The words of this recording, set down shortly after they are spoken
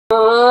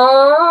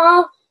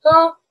I'm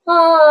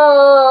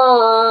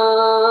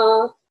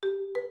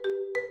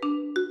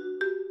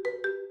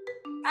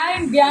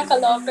Bianca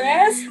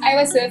Lopez. I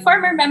was a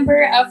former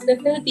member of the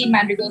Philippine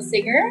Madrigal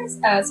Singers,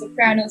 a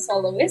soprano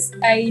soloist.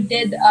 I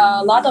did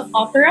a lot of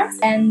operas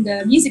and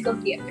musical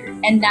theater.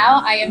 And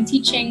now I am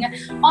teaching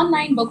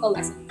online vocal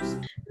lessons.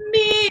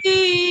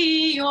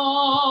 Mio.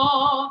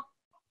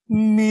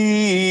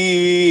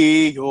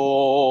 Mio.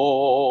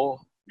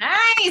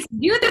 Nice!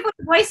 Beautiful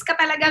voice ka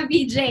talaga,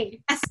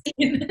 VJ. As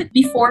in.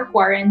 Before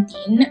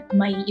quarantine,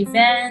 my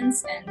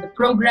events and the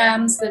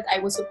programs that I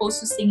was supposed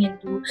to sing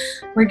into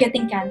were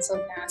getting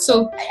canceled na.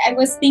 So I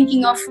was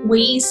thinking of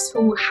ways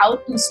to how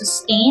to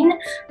sustain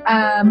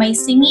my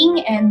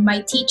singing and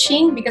my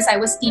teaching because I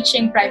was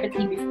teaching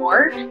privately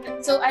before.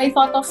 So I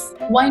thought of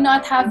why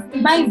not have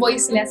my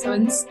voice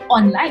lessons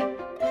online.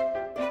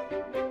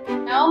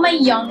 Now my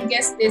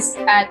youngest is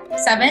at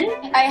 7.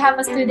 I have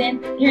a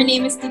student, her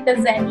name is Tita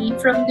Zenny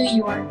from New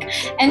York.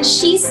 And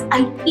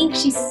I think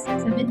she's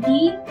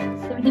 70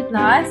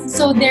 plus.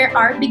 So there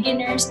are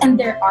beginners and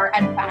there are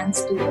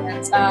advanced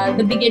students.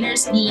 The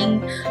beginners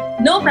being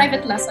no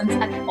private lessons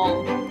at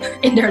all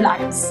in their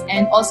lives.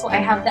 And also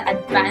I have the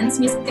advanced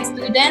music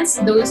students,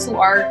 those who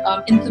are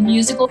into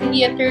musical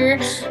theater.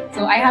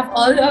 So I have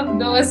all of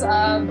those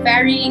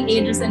varying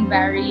ages and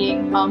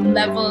varying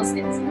levels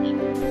in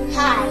singing.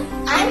 Hi,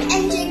 I'm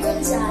MJ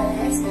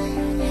Gonzalez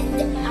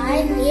and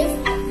I live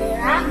at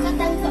Bianca.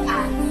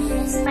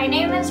 My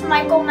name is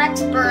Michael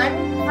Metzburn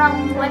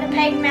from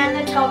Winnipeg,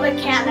 Manitoba,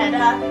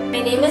 Canada.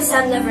 My name is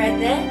Sam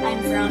Navarrete.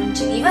 I'm from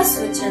Geneva,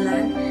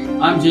 Switzerland.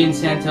 I'm Jane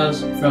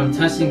Santos from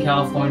Tustin,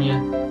 California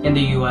in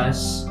the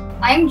US.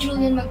 I'm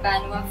Julian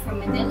Magbanua from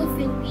Manila,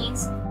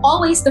 Philippines.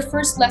 Always the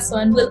first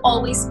lesson will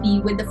always be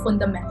with the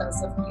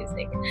fundamentals of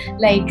music,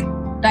 like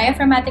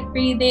diaphragmatic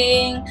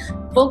breathing,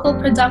 vocal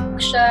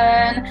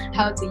production,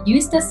 how to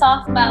use the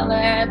soft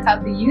palate, how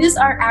to use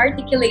our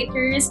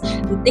articulators,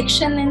 the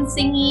diction in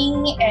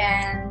singing,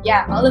 and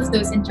yeah, all of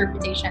those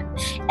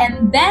interpretations.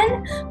 And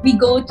then we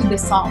go to the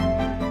song.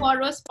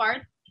 Chorus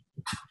part.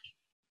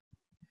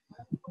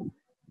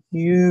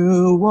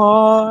 You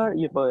are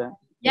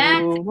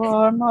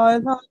my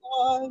life.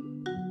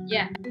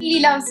 Yeah, I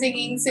really love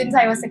singing since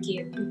I was a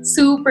kid.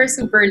 Super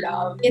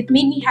love. It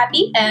made me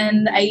happy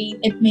and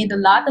it made a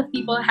lot of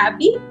people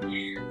happy.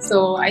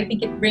 So I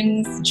think it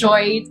brings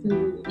joy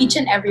to each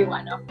and every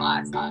one of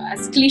us.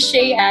 As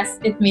cliche as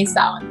it may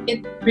sound,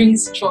 it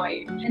brings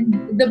joy.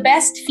 And the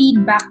best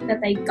feedback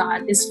that I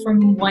got is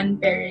from one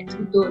parent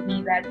who told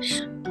me that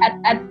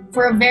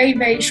for a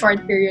very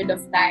short period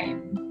of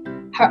time,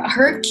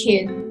 her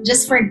kid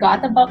just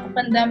forgot about the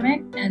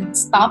pandemic and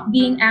stopped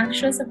being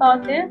anxious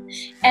about it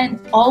and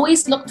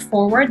always looked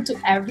forward to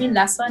every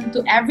lesson,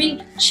 to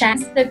every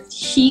chance that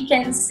he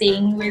can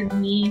sing with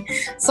me.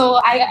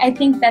 So I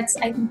think that's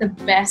the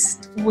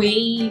best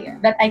way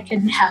that I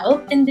can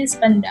help in this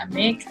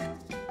pandemic.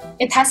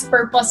 It has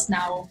purpose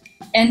now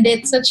and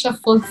it's such a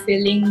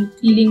fulfilling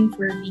feeling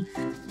for me.